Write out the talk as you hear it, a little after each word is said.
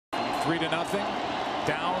3-0.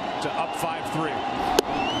 Down to up 5-3.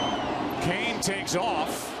 Cain takes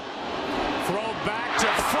off. Throw back to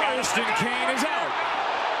first, and Cain is out.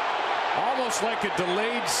 Almost like a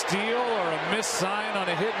delayed steal or a missed sign on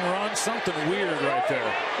a hit and run. Something weird right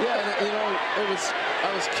there. Yeah, and, you know,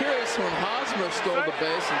 I was curious when Hosmer stole the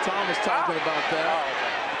base, and Tom was talking about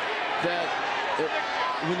that.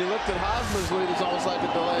 When you looked at Hosmer's lead, it's almost like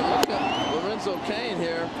a delay. Look at Lorenzo Cain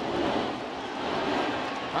here.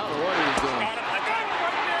 I don't know what he was doing.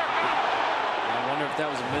 I wonder if that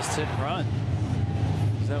was a missed hit and run.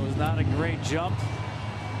 That was not a great jump.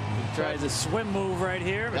 He tries a swim move right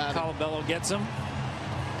here, but Colabello gets him.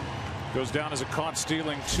 Goes down as a caught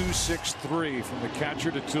stealing 2-6-3 from the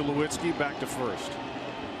catcher to Tulowitzki back to first.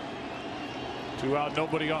 2 out,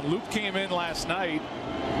 nobody on. Luke came in last night,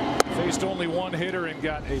 faced only one hitter and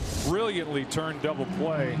got a brilliantly turned double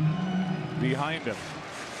play behind him.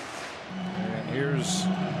 And here's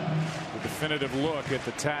the definitive look at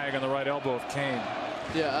the tag on the right elbow of Cain.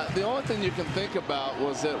 Yeah, the only thing you can think about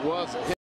was it was